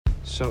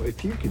So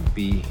if you could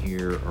be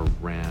here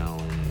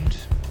around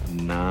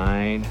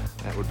 9,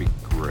 that would be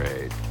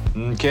great.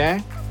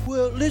 Okay?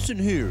 Well, listen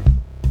here.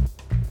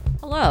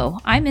 Hello,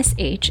 I'm Miss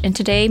H, and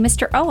today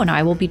Mr. O and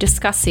I will be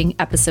discussing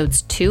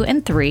episodes 2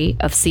 and 3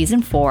 of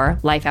Season 4,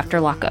 Life After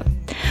Lockup.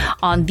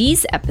 On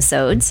these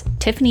episodes,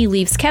 Tiffany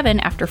leaves Kevin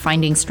after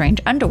finding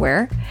strange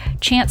underwear,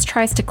 Chance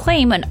tries to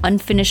claim an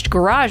unfinished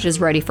garage is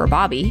ready for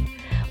Bobby,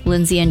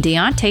 Lindsay and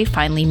Deontay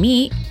finally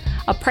meet,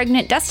 a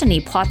pregnant Destiny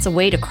plots a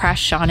way to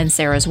crash Sean and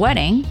Sarah's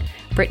wedding,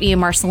 Brittany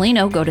and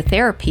Marcelino go to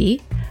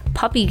therapy,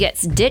 Puppy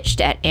gets ditched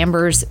at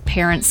Amber's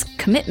parents'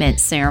 commitment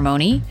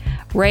ceremony,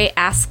 Ray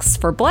asks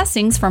for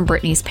blessings from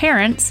Brittany's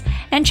parents,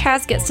 and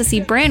Chaz gets to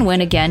see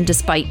Branwen again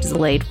despite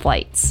delayed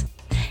flights.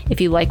 If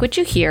you like what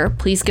you hear,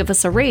 please give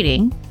us a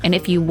rating, and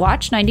if you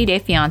watch 90 Day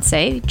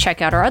Fiancé,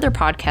 check out our other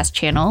podcast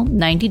channel,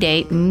 90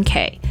 Day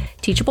MK,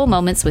 Teachable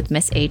Moments with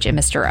Miss H and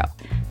Mr. O.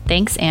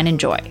 Thanks and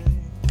enjoy.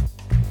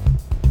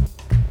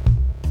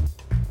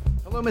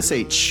 Hello, Miss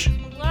H.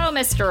 Hello,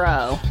 Mr.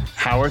 O.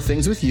 How are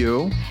things with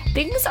you?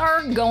 Things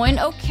are going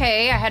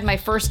okay. I had my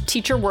first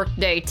teacher work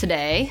day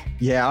today.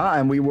 Yeah,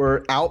 and we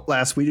were out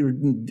last week.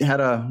 We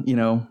had a,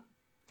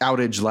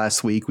 outage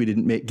last week. We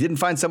didn't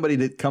find somebody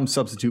to come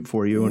substitute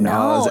for you. And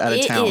I was out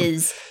of town. It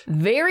is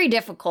very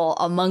difficult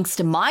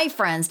amongst my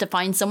friends to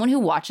find someone who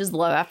watches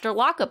Love After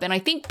Lockup. And I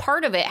think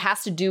part of it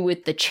has to do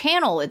with the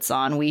channel it's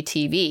on,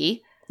 WeTV.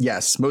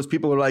 Yes. Most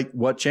people are like,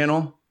 what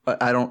channel?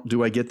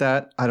 Do I get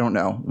that? I don't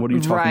know. What are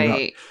you talking about?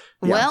 Yeah.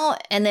 Well,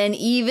 and then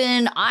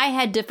even I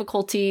had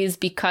difficulties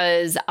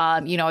because,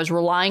 I was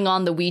relying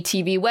on the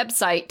WeTV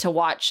website to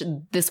watch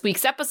this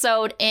week's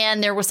episode,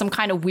 and there was some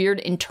kind of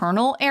weird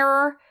internal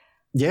error.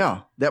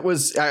 Yeah, that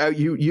was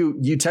you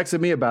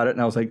texted me about it,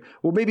 and I was like,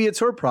 well, maybe it's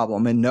her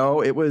problem. And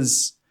no, it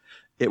was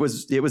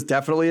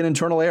definitely an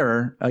internal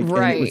error. Right.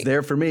 And it was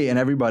there for me and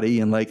everybody.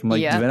 And I'm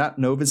like, do they not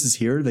know this is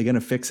here? Are they going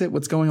to fix it?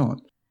 What's going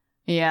on?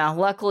 Yeah.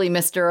 Luckily,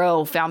 Mr.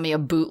 O found me a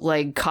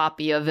bootleg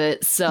copy of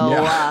it.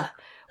 So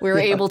we were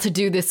able to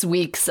do this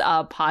week's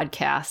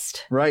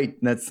podcast. Right.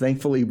 That's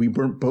thankfully we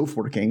weren't both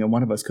working and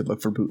one of us could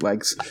look for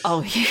bootlegs.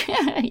 Oh,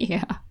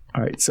 yeah.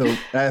 All right. So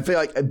I feel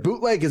like a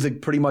bootleg is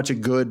pretty much a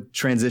good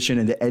transition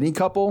into any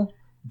couple.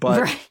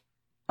 But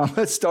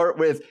let's start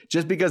with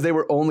just because they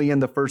were only in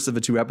the first of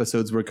the 2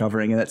 episodes we're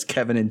covering, and that's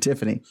Kevin and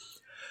Tiffany.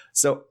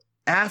 So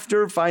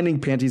after finding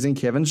panties in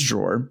Kevin's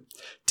drawer,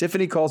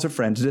 Tiffany calls her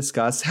friend to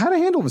discuss how to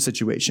handle the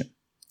situation.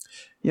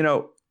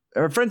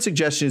 Her friend's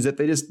suggestion is that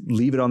they just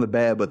leave it on the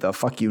bed with a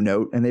fuck you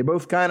note, and they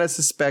both kind of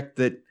suspect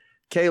that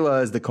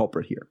Kayla is the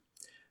culprit here.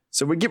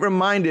 So we get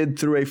reminded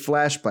through a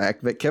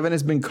flashback that Kevin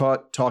has been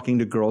caught talking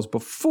to girls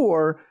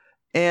before,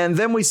 and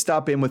then we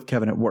stop in with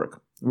Kevin at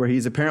work, where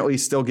he's apparently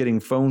still getting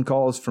phone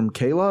calls from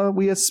Kayla,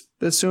 we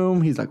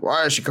assume. He's like,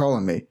 why is she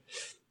calling me?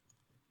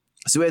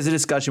 So he has a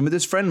discussion with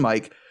his friend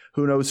Mike,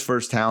 who knows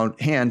firsthand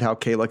how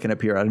Kayla can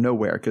appear out of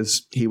nowhere,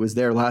 because he was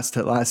there last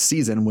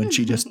season when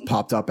she just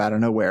popped up out of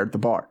nowhere at the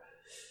bar.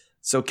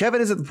 So Kevin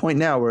is at the point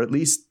now where at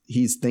least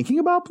he's thinking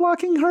about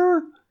blocking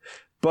her,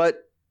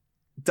 but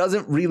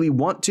doesn't really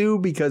want to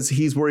because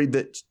he's worried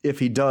that if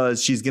he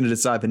does, she's going to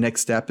decide the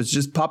next step is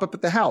just pop up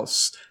at the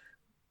house,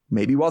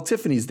 maybe while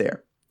Tiffany's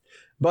there.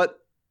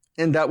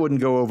 And that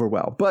wouldn't go over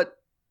well. But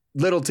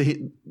little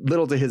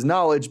to his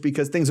knowledge,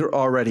 because things are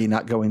already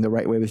not going the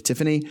right way with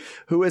Tiffany,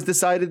 who has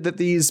decided that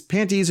these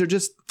panties are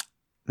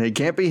they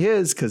can't be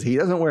his because he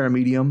doesn't wear a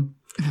medium.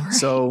 Right.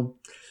 So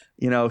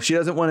she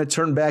doesn't want to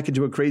turn back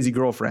into a crazy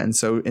girlfriend.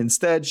 So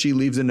instead, she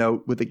leaves a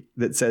note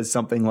that says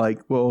something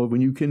like, well,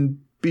 when you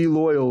can be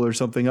loyal or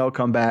something, I'll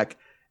come back,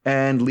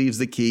 and leaves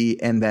the key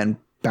and then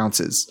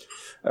bounces.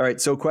 All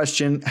right. So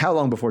question, how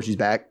long before she's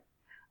back?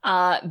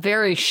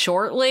 Very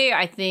shortly.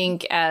 I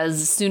think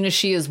as soon as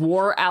she has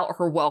wore out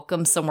her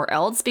welcome somewhere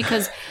else,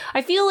 because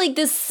I feel like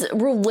this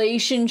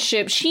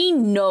relationship, she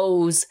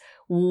knows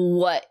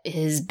what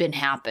has been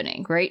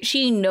happening, right?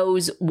 She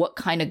knows what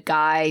kind of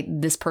guy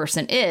this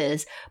person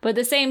is, but at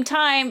the same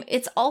time,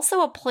 it's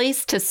also a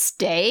place to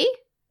stay.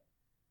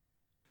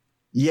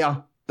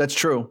 Yeah, that's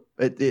true.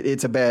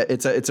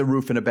 It's a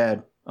roof in a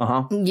bed.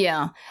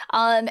 Yeah.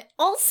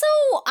 Also,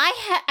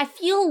 I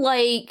feel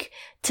like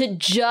to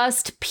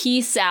just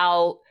peace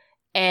out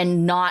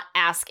and not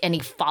ask any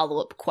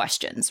follow-up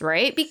questions,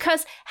 right?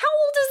 Because how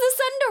old is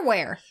this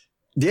underwear?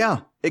 Yeah,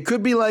 it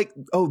could be like,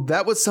 oh,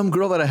 that was some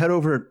girl that I had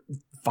over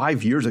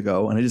 5 years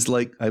ago, and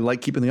I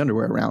like keeping the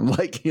underwear around.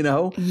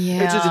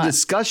 Yeah. It's just a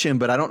discussion,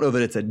 but I don't know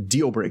that it's a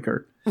deal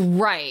breaker.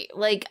 Right.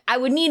 I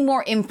would need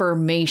more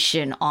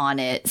information on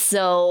it.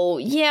 So,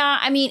 yeah,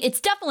 I mean, it's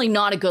definitely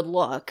not a good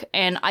look,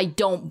 and I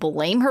don't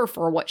blame her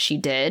for what she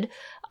did.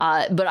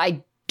 But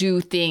I do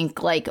think,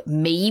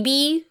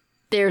 maybe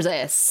there's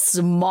a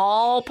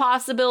small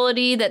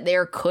possibility that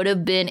there could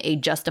have been a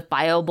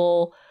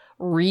justifiable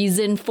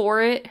reason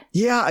for it.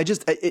 Yeah,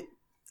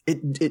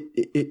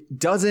 it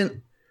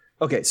doesn't.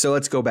 Okay, so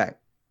let's go back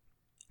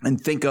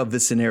and think of the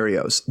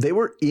scenarios. They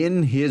were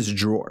in his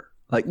drawer,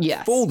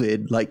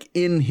 folded,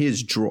 in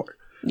his drawer,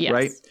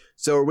 right?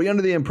 So are we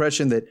under the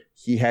impression that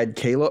he had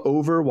Kayla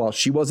over while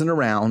she wasn't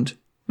around?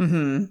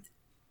 Mm-hmm.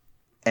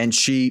 and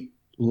she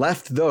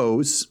left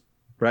those,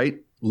 right?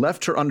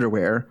 Left her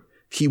underwear.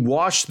 He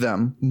washed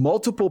them,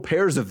 multiple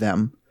pairs of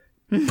them,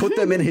 put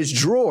them in his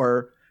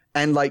drawer,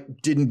 and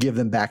like didn't give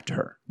them back to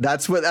her.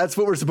 That's what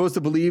we're supposed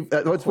to believe.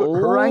 That's what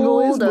her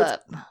angle is.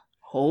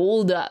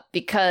 Hold up,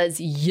 because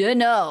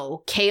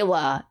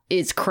Kayla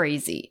is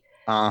crazy.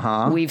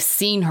 We've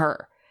seen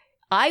her.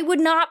 I would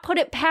not put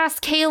it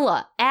past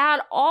Kayla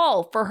at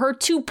all for her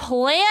to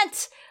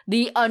plant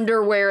the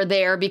underwear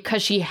there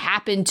because she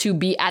happened to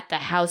be at the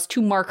house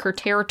to mark her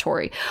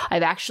territory.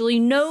 I've actually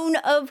known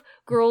of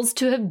girls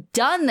to have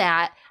done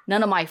that.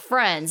 None of my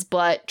friends,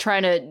 but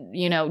trying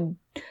to,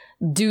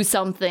 do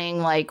something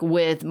like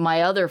with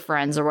my other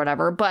friends or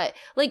whatever. But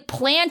like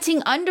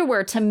planting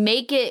underwear to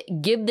make it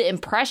give the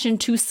impression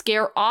to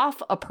scare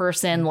off a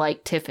person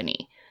like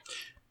Tiffany.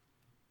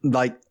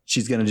 Like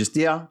she's going to just,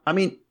 I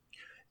mean,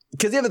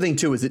 because the other thing,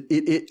 too, is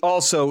it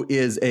also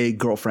is a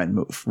girlfriend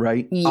move,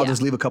 right? Yeah. I'll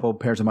just leave a couple of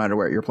pairs of my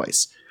underwear at your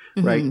place,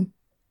 right?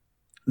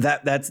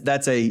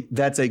 That's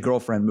a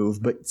girlfriend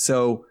move. But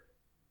so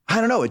I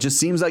don't know. It just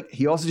seems like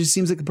he also just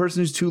seems like a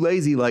person who's too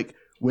lazy. Like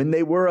when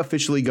they were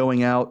officially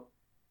going out,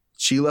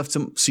 she left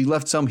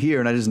some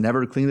here, and I just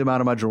never cleaned them out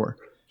of my drawer.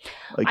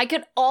 Like, I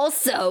could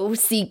also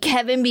see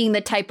Kevin being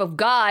the type of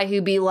guy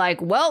who'd be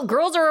like, well,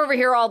 girls are over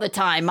here all the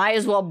time. Might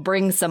as well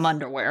bring some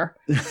underwear.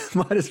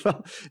 Might as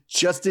well.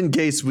 Just in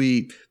case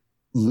we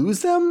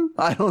lose them?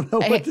 I don't know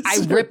what I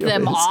rip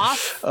them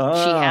off. She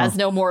has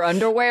no more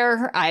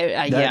underwear.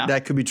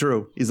 That could be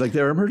true. He's like,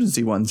 there are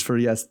emergency ones for,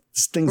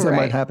 things that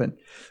might happen.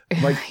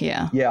 Like,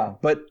 yeah.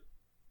 But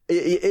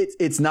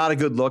it's not a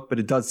good look, but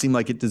it does seem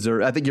like it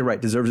deserves, I think you're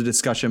right, deserves a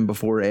discussion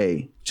before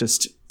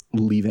just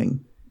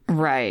leaving.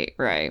 Right.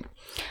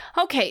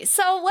 Okay,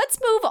 so let's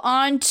move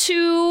on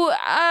to,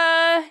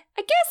 I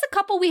guess a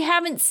couple we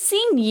haven't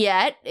seen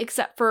yet,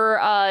 except for,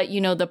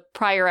 the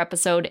prior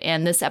episode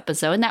and this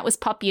episode, and that was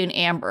Puppy and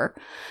Amber.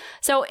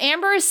 So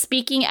Amber is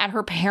speaking at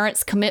her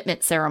parents'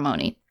 commitment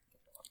ceremony.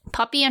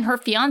 Puppy and her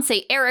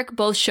fiancé Eric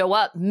both show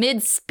up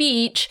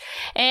mid-speech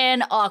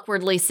and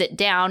awkwardly sit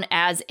down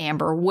as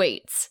Amber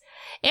waits.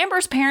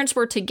 Amber's parents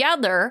were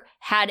together,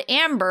 had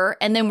Amber,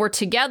 and then were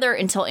together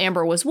until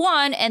Amber was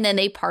 1, and then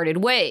they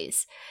parted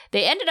ways.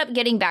 They ended up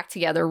getting back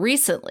together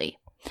recently.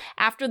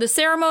 After the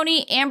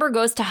ceremony, Amber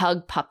goes to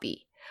hug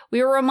Puppy.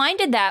 We were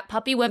reminded that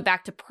Puppy went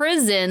back to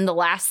prison the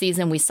last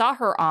season we saw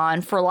her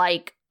on for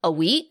like a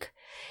week.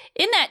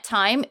 In that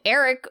time,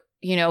 Eric,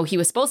 he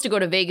was supposed to go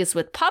to Vegas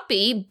with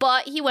Puppy,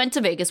 but he went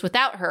to Vegas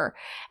without her,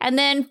 and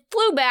then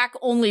flew back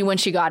only when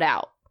she got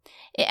out.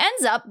 It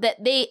ends up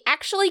that they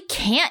actually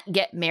can't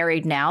get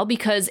married now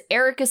because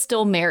Eric is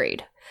still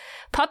married.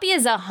 Puppy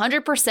is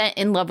 100%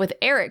 in love with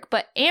Eric,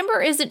 but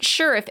Amber isn't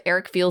sure if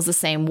Eric feels the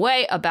same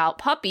way about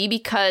Puppy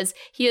because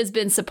he has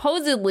been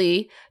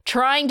supposedly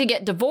trying to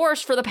get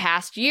divorced for the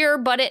past year,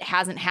 but it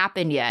hasn't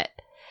happened yet.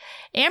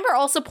 Amber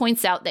also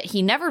points out that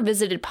he never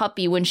visited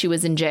Puppy when she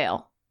was in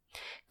jail.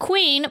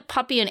 Queen,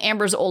 Puppy and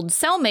Amber's old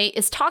cellmate,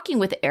 is talking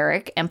with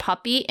Eric and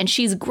Puppy, and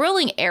she's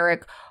grilling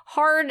Eric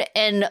hard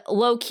and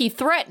low-key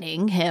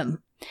threatening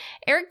him.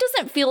 Eric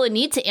doesn't feel a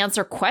need to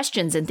answer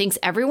questions and thinks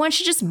everyone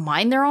should just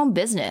mind their own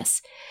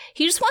business.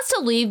 He just wants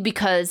to leave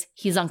because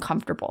he's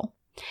uncomfortable.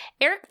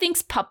 Eric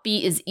thinks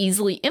Puppy is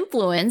easily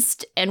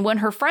influenced, and when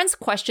her friends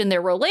question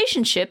their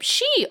relationship,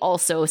 she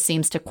also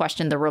seems to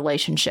question the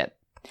relationship.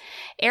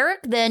 Eric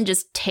then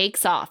just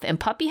takes off,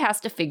 and Puppy has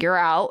to figure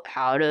out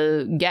how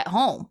to get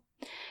home.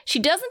 She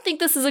doesn't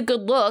think this is a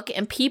good look,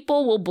 and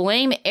people will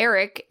blame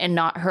Eric and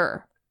not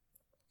her.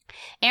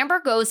 Amber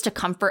goes to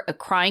comfort a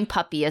crying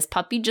Puppy as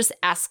Puppy just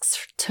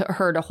asks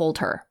her to hold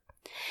her.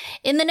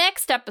 In the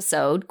next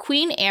episode,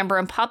 Queen, Amber,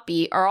 and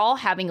Puppy are all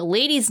having a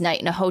ladies'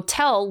 night in a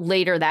hotel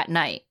later that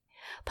night.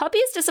 Puppy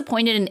is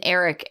disappointed in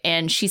Eric,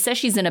 and she says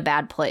she's in a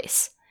bad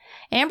place.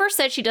 Amber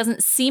said she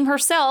doesn't seem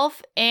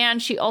herself,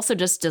 and she also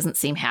just doesn't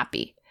seem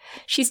happy.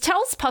 She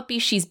tells Puppy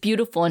she's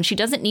beautiful and she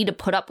doesn't need to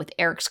put up with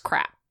Eric's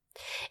crap.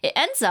 It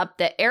ends up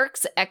that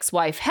Eric's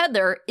ex-wife,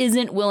 Heather,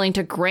 isn't willing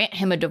to grant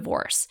him a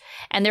divorce,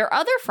 and their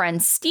other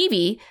friend,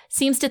 Stevie,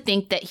 seems to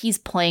think that he's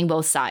playing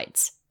both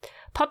sides.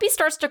 Puppy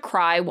starts to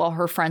cry while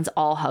her friends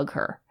all hug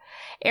her.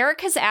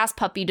 Eric has asked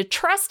Puppy to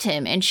trust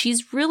him, and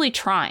she's really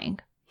trying.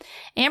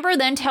 Amber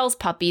then tells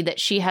Puppy that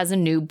she has a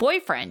new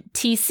boyfriend,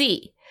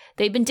 TC.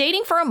 They've been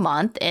dating for a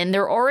month, and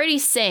they're already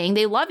saying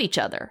they love each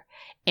other.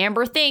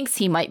 Amber thinks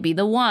he might be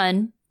the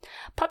one.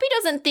 Puppy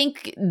doesn't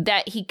think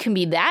that he can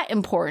be that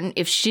important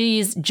if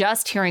she's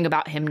just hearing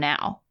about him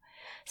now.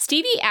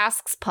 Stevie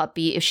asks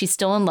Puppy if she's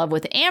still in love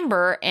with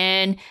Amber,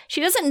 and she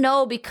doesn't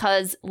know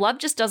because love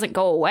just doesn't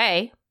go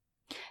away.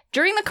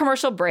 During the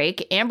commercial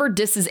break, Amber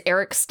disses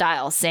Eric's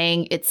style,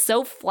 saying it's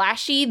so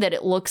flashy that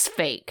it looks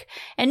fake.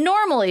 And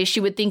normally she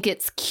would think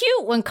it's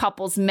cute when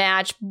couples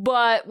match,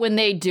 but when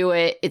they do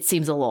it, it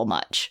seems a little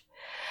much.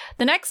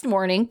 The next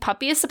morning,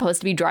 Puppy is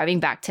supposed to be driving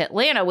back to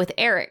Atlanta with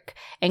Eric,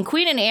 and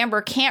Queen and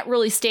Amber can't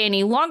really stay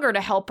any longer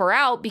to help her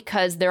out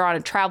because they're on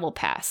a travel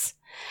pass.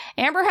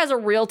 Amber has a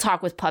real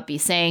talk with Puppy,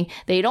 saying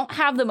they don't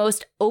have the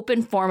most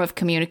open form of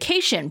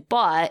communication,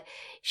 but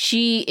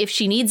if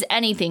she needs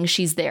anything,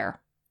 she's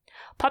there.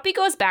 Puppy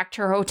goes back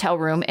to her hotel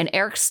room and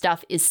Eric's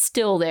stuff is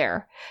still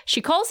there.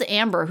 She calls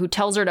Amber, who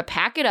tells her to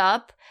pack it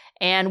up.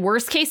 And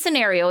worst case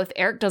scenario, if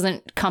Eric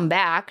doesn't come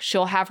back,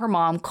 she'll have her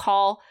mom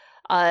call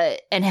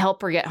and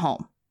help her get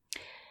home.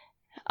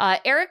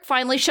 Eric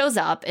finally shows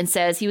up and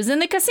says he was in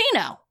the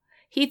casino.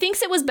 He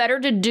thinks it was better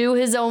to do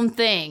his own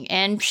thing,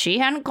 and she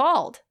hadn't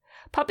called.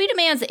 Puppy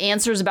demands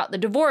answers about the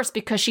divorce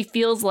because she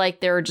feels like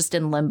they're just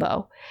in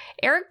limbo.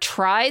 Eric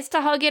tries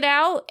to hug it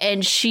out,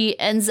 and she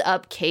ends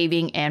up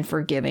caving and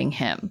forgiving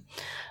him.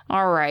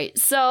 All right,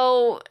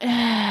 so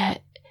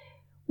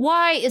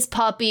why is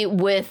Puppy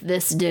with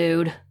this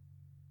dude?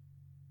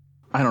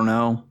 I don't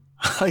know.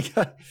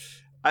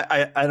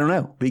 I don't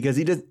know, because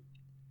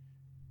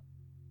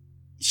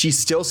she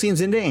still seems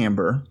into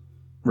Amber,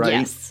 right?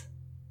 Yes.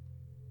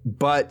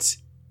 But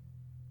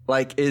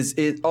like,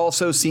 it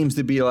also seems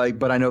to be like,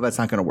 but I know that's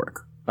not going to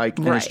work. Like,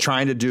 and it's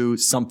trying to do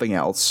something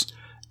else.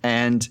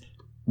 And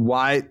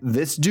why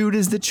this dude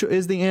is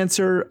the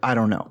answer, I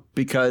don't know,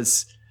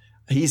 because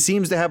he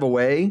seems to have a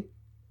way,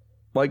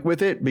 like,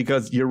 with it.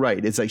 Because you're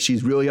right, it's like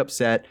she's really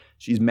upset,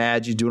 she's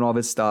mad, she's doing all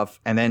this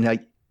stuff, and then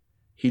like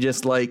he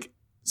just like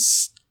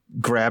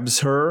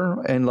grabs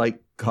her and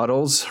like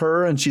cuddles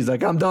her, and she's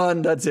like, I'm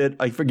done, that's it,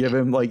 I forgive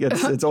him. Like,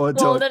 it's all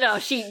well, no,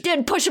 she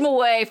did push him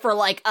away for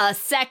like a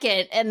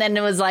second, and then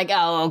it was like,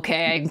 oh,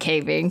 okay, I'm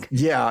caving.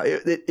 Yeah,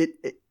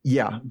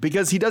 yeah,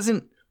 because he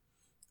doesn't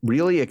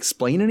really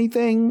explain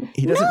anything.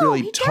 He doesn't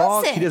really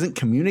talk. He doesn't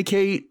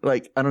communicate.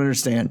 Like, I don't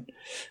understand.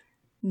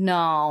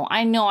 No,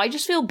 I know. I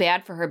just feel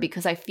bad for her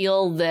because I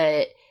feel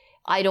that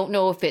I don't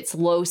know if it's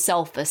low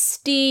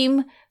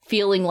self-esteem,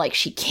 feeling like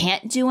she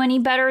can't do any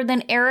better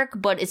than Eric,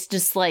 but it's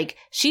just like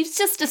she's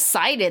just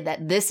decided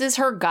that this is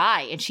her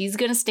guy and she's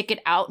going to stick it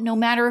out no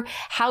matter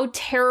how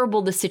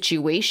terrible the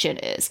situation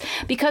is,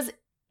 because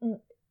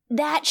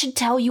that should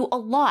tell you a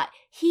lot.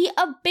 He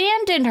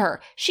abandoned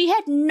her. She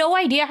had no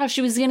idea how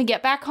she was going to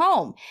get back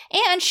home,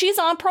 and she's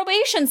on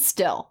probation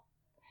still.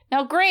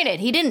 Now, granted,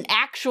 he didn't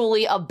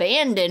actually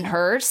abandon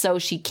her so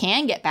she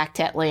can get back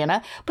to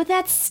Atlanta, but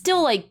that's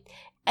still like,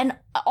 and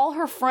all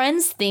her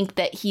friends think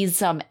that he's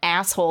some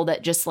asshole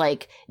that just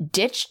like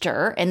ditched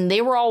her, and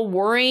they were all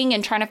worrying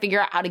and trying to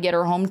figure out how to get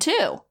her home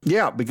too.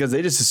 Yeah, because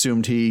they just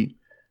assumed he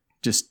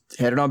just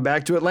headed on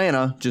back to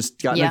Atlanta, just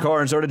got in the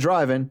car and started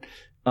driving.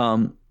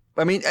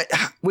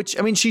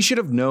 She should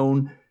have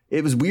known.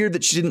 It was weird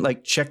that she didn't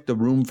like check the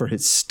room for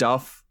his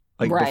stuff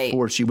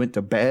before she went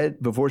to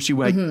bed, before she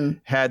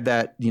had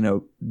that,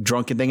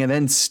 drunken thing, and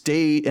then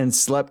stayed and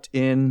slept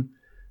in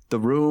the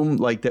room.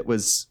 Like, that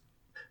was,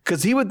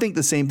 because he would think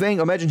the same thing.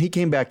 Imagine he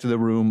came back to the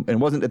room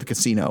and wasn't at the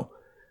casino.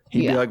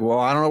 He'd be like, well,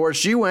 I don't know where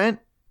she went.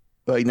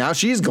 Like, now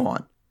she's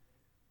gone.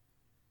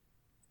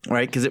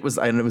 Right? Because it was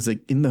like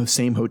in the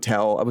same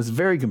hotel. I was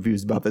very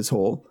confused about this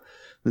whole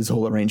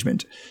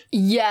arrangement.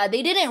 Yeah,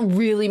 they didn't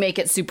really make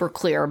it super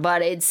clear,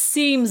 but it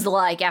seems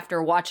like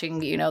after watching,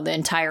 the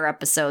entire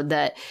episode,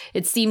 that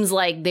it seems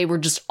like they were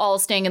just all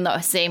staying in the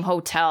same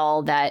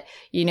hotel, that,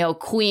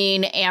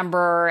 Queen,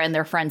 Amber, and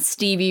their friend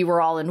Stevie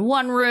were all in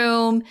one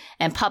room,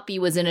 and Puppy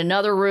was in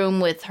another room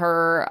with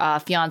her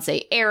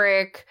fiance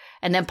Eric.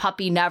 And then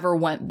Puppy never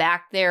went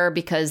back there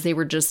because they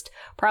were just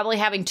probably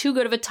having too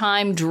good of a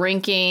time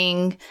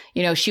drinking.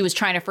 She was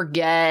trying to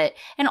forget.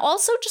 And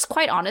also, just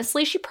quite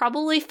honestly, she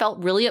probably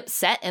felt really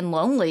upset and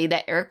lonely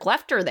that Eric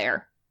left her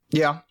there.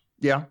 Yeah.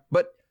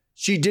 But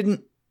she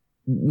didn't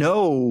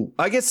know.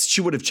 I guess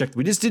she would have checked.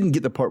 We just didn't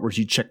get the part where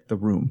she checked the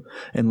room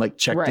and like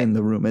checked in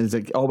the room. And it's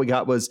like all we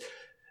got was,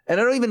 and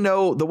I don't even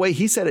know the way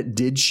he said it.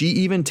 Did she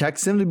even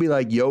text him to be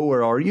like, yo,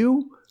 where are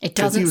you? It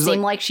doesn't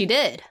seem like she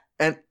did.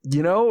 And,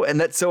 and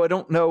that's, so I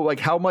don't know, like,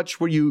 how much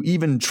were you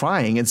even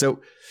trying? And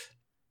so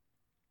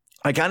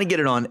I kind of get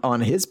it on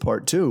his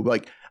part too.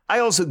 Like,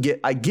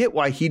 I get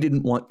why he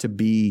didn't want to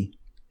be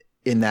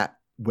in that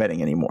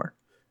wedding anymore,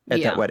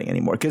 that wedding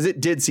anymore. Cause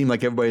it did seem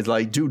like everybody's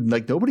like, dude,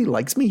 like, nobody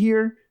likes me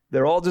here.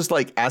 They're all just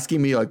like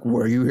asking me like,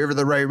 were you here for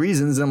the right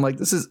reasons? And I'm like,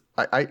 this is,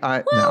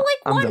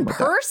 one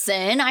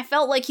person, I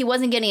felt like he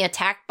wasn't getting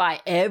attacked by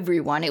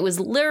everyone. It was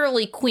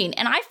literally Queen.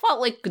 And I felt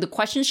like the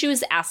questions she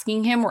was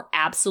asking him were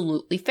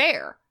absolutely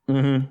fair.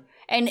 Mm-hmm.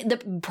 And the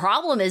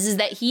problem is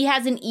that he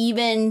hasn't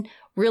even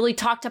really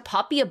talked to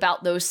Puppy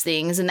about those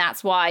things. And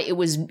that's why it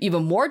was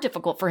even more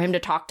difficult for him to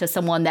talk to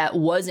someone that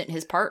wasn't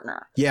his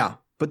partner. Yeah.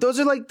 But those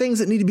are like things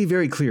that need to be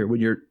very clear when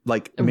you're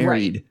like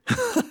married.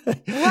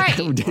 Right.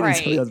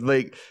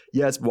 Like,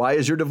 yes, why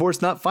is your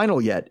divorce not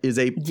final yet is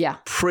a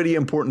pretty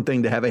important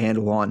thing to have a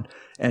handle on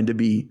and to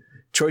be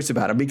choice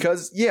about it.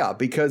 Because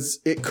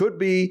it could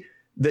be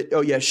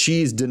that,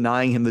 she's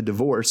denying him the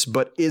divorce,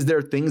 but is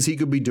there things he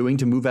could be doing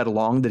to move that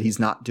along that he's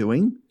not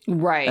doing?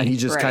 Right. And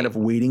he's just kind of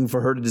waiting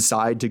for her to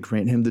decide to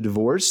grant him the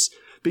divorce?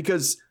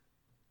 Because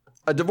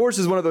a divorce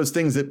is one of those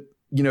things that,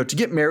 to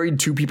get married,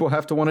 two people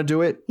have to want to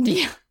do it.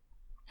 Yeah.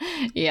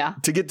 Yeah.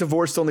 To get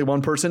divorced, only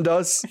one person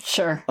does.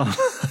 Sure.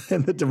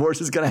 And the divorce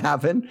is going to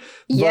happen.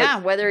 Yeah.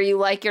 Whether you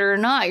like it or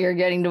not, you're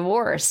getting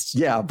divorced.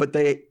 Yeah. But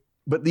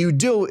But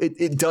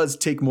it does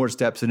take more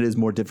steps and it is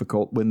more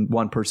difficult when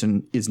one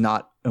person is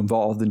not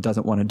involved and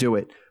doesn't want to do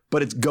it.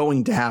 But it's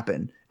going to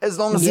happen as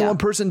long as the one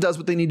person does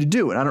what they need to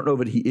do. And I don't know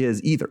that he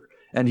is either.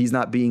 And he's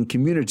not being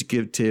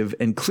communicative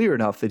and clear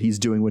enough that he's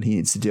doing what he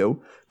needs to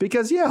do.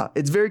 Because,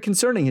 it's very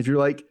concerning if you're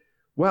like,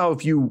 well,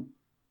 if you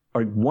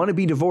want to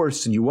be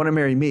divorced and you want to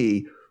marry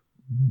me,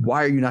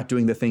 why are you not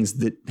doing the things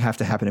that have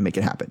to happen to make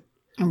it happen?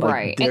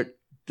 Right.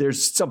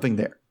 There's something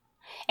there.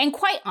 And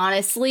quite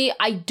honestly,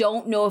 I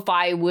don't know if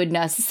I would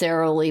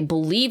necessarily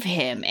believe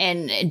him.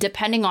 And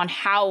depending on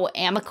how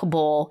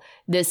amicable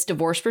this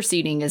divorce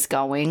proceeding is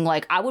going,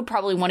 like, I would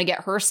probably want to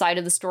get her side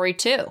of the story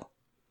too.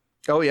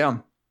 Oh, yeah.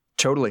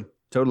 Totally.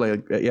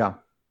 Yeah.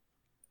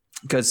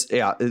 Because,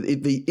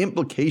 the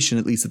implication,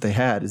 at least that they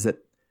had, is that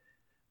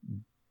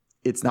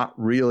it's not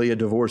really a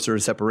divorce or a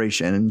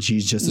separation and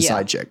she's just a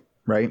side chick,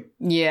 right?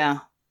 Yeah.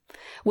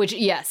 Which,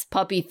 yes,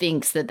 Puppy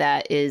thinks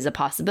that is a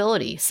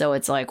possibility. So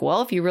it's like,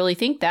 well, if you really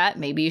think that,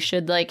 maybe you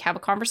should like have a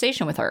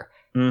conversation with her.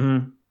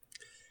 Mm-hmm.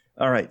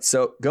 All right.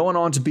 So going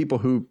on to people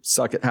who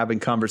suck at having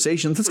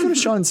conversations, let's go to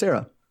Sean and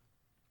Sarah.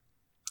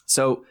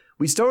 So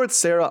we start with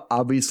Sarah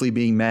obviously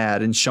being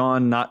mad and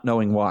Sean not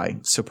knowing why.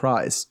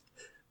 Surprise.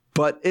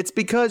 But it's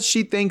because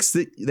she thinks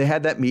that they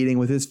had that meeting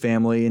with his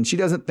family and she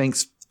doesn't think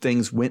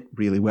things went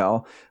really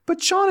well.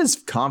 But Sean is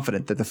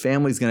confident that the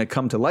family's going to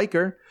come to like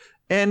her.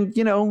 And,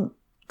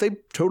 they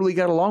totally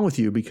got along with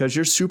you because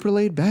you're super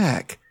laid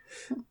back.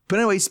 But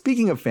anyway,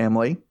 speaking of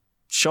family,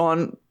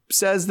 Sean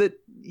says that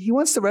he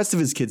wants the rest of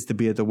his kids to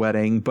be at the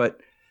wedding, but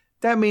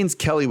that means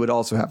Kelly would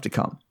also have to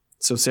come.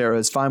 So Sarah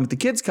is fine with the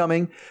kids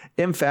coming.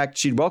 In fact,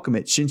 she'd welcome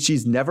it since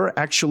she's never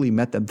actually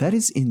met them. That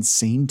is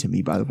insane to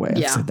me, by the way.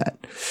 I've said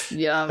that.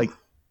 Yeah. Like,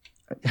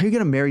 how are you going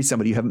to marry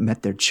somebody you haven't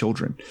met their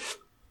children?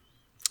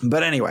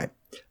 But anyway,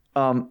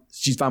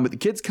 she's fine with the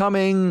kids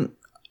coming,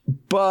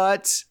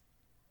 but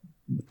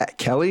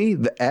Kelly,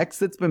 the ex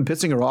that's been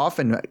pissing her off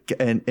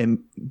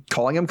and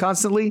calling him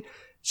constantly,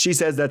 she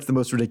says that's the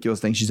most ridiculous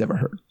thing she's ever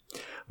heard.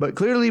 But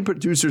clearly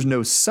producers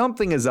know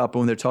something is up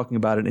when they're talking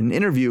about it in an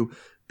interview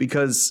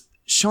because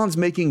Sean's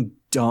making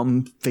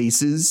dumb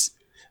faces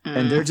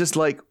and they're just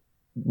like,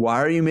 why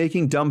are you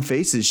making dumb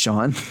faces,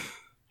 Sean?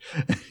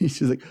 And he's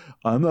just like,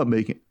 I'm not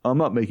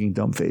making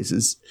dumb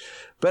faces.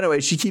 But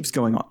anyway, she keeps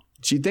going on.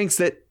 She thinks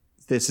that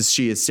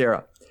she is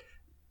Sarah.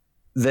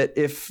 That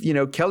if,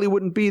 Kelly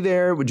wouldn't be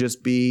there, it would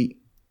just be,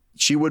 if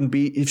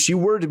she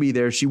were to be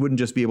there, she wouldn't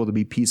just be able to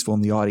be peaceful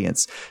in the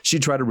audience.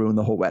 She'd try to ruin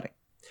the whole wedding.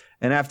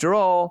 And after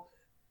all,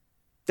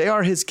 they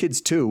are his kids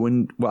too.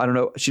 And I don't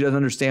know, she doesn't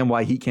understand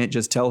why he can't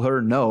just tell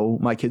her, no,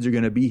 my kids are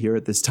going to be here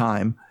at this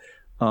time.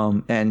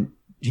 And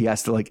he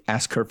has to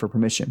ask her for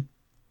permission.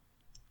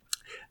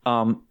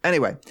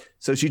 Anyway,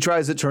 so she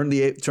tries to turn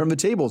the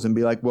tables and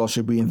be like, well,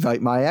 should we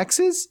invite my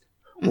exes?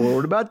 Or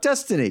what about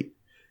Destiny?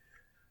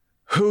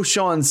 Who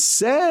Sean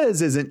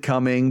says isn't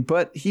coming,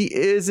 but he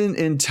isn't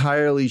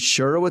entirely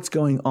sure what's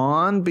going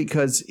on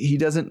because he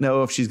doesn't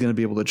know if she's going to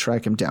be able to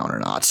track him down or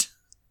not.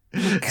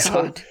 Oh, God.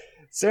 So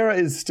Sarah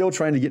is still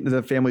trying to get into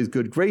the family's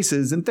good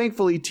graces, and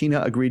thankfully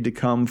Tina agreed to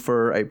come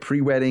for a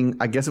pre-wedding.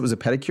 I guess it was a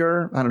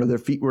pedicure. I don't know. Their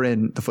feet were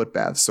in the foot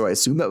bath, so I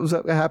assume that was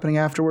happening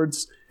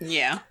afterwards.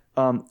 Yeah.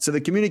 So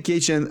the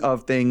communication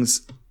of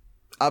things,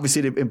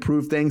 obviously to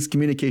improve things,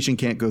 communication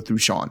can't go through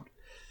Sean.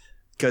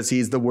 Because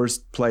he's the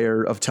worst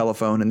player of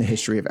telephone in the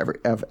history of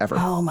ever.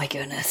 Oh, my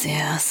goodness,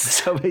 yes.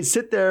 So they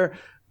sit there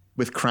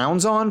with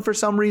crowns on for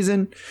some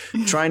reason,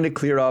 trying to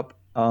clear up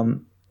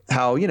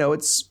how,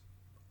 it's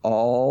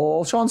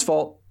all Sean's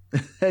fault.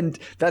 And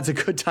that's a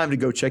good time to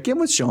go check in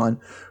with Sean,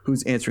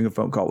 who's answering a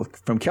phone call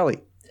from Kelly.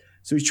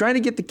 So he's trying to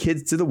get the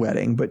kids to the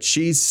wedding, but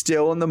she's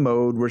still in the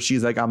mode where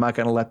she's like, I'm not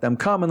going to let them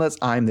come unless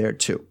I'm there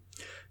too.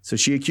 So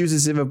she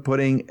accuses him of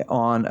putting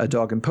on a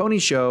dog and pony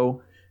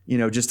show,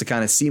 just to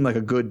kind of seem like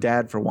a good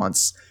dad for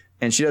once.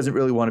 And she doesn't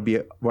really want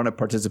to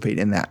participate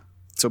in that.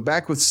 So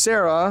back with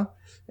Sarah,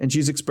 and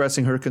she's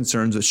expressing her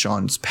concerns with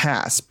Sean's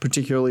past,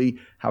 particularly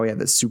how he had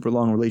this super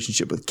long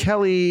relationship with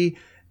Kelly,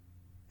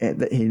 and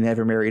that he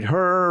never married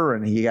her,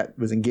 and he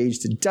was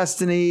engaged to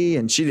Destiny,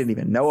 and she didn't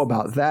even know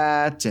about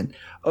that. And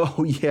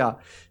oh yeah,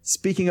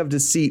 speaking of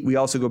deceit, we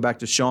also go back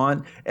to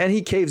Sean, and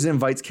he caves and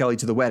invites Kelly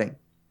to the wedding.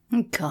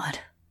 Oh, God.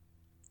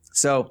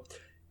 So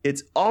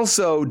it's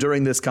also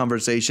during this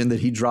conversation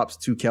that he drops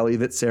to Kelly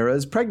that Sarah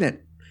is pregnant,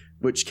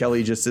 which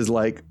Kelly just is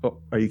like, oh,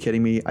 are you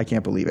kidding me? I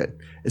can't believe it.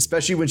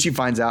 Especially when she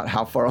finds out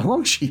how far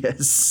along she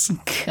is.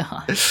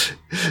 God.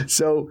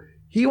 So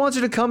he wants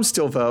her to come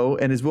still, though,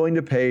 and is willing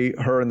to pay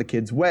her and the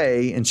kids'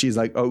 way. And she's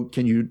like, oh,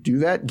 can you do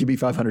that? Give me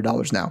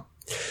 $500 now.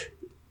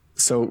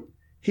 So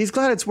he's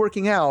glad it's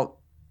working out,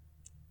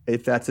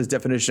 if that's his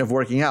definition of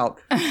working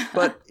out.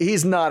 But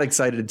he's not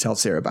excited to tell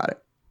Sarah about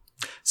it.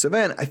 So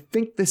then I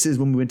think this is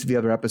when we went to the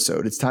other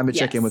episode. It's time to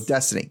check in with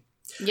Destiny.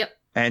 Yep.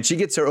 And she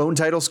gets her own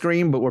title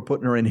screen, but we're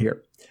putting her in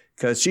here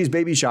because she's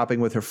baby shopping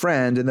with her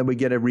friend. And then we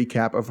get a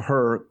recap of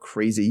her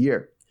crazy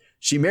year.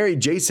 she married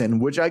Jason,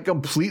 which I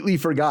completely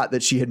forgot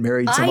that she had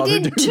married some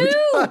other dude. I did too.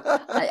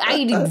 I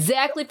had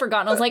exactly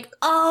forgotten. I was like,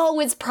 oh,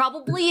 it's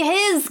probably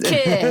his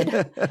kid.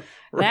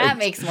 Right. That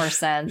makes more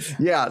sense.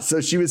 Yeah.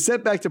 So she was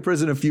sent back to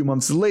prison a few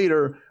months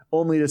later,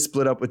 only to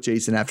split up with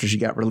Jason after she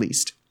got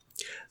released.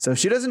 So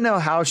she doesn't know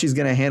how she's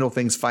going to handle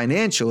things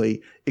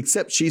financially,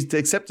 except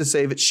to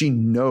say that she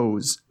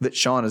knows that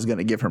Sean is going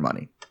to give her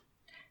money.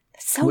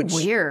 That's so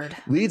weird.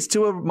 Leads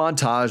to a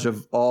montage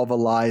of all the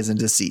lies and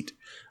deceit.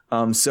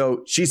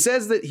 So she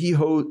says that he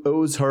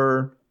owes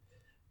her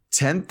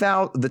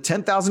the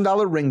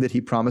 $10,000 ring that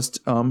he promised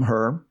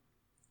her,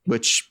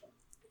 which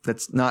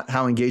that's not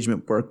how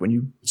engagement work when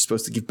you're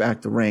supposed to give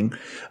back the ring.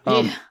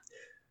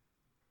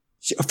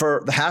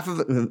 For the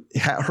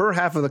her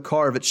half of the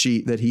car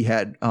that he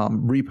had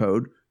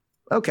repoed.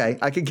 Okay,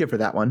 I could give her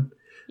that one.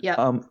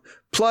 Yeah.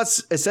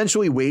 Plus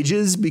essentially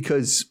wages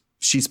because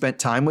she spent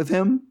time with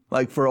him.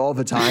 Like for all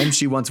the time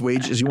she wants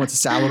wages. She wants a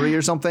salary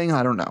or something.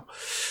 I don't know.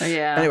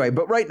 Yeah. Anyway,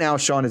 but right now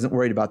Sean isn't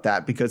worried about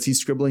that because he's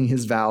scribbling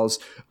his vows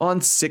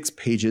on 6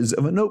 pages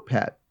of a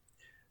notepad.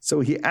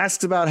 So he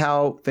asks about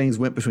how things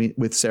went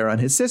with Sarah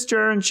and his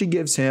sister, and she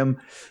gives him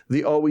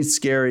the always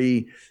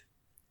scary,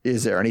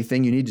 "Is there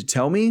anything you need to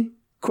tell me?"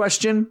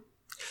 question.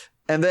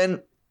 And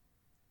then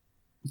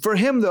for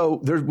him, though,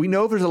 we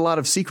know there's a lot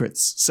of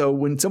secrets. So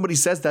when somebody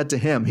says that to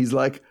him, he's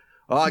like,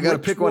 "Oh, I got to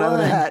pick one out of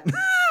the hat."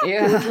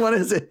 Yeah. Which one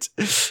is it?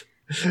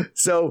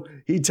 So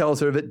he tells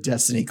her that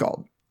Destiny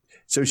called.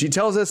 So she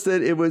tells us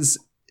that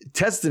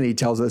Destiny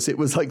tells us it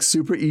was like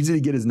super easy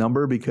to get his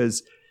number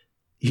because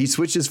he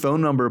switched his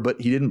phone number, but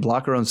he didn't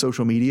block her on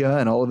social media,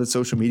 and all of his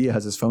social media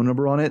has his phone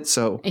number on it.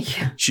 So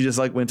she just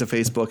like went to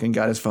Facebook and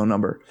got his phone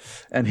number,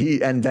 and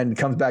then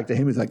comes back to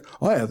him. He's like,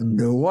 "I have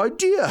no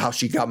idea how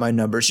she got my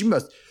number. She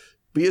must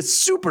be a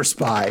super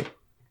spy."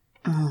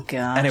 Oh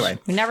gosh. Anyway,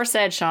 we never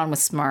said Sean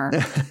was smart.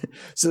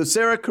 So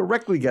Sarah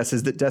correctly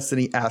guesses that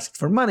Destiny asked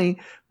for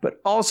money, but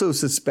also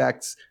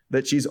suspects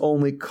that she's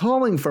only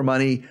calling for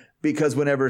money because whenever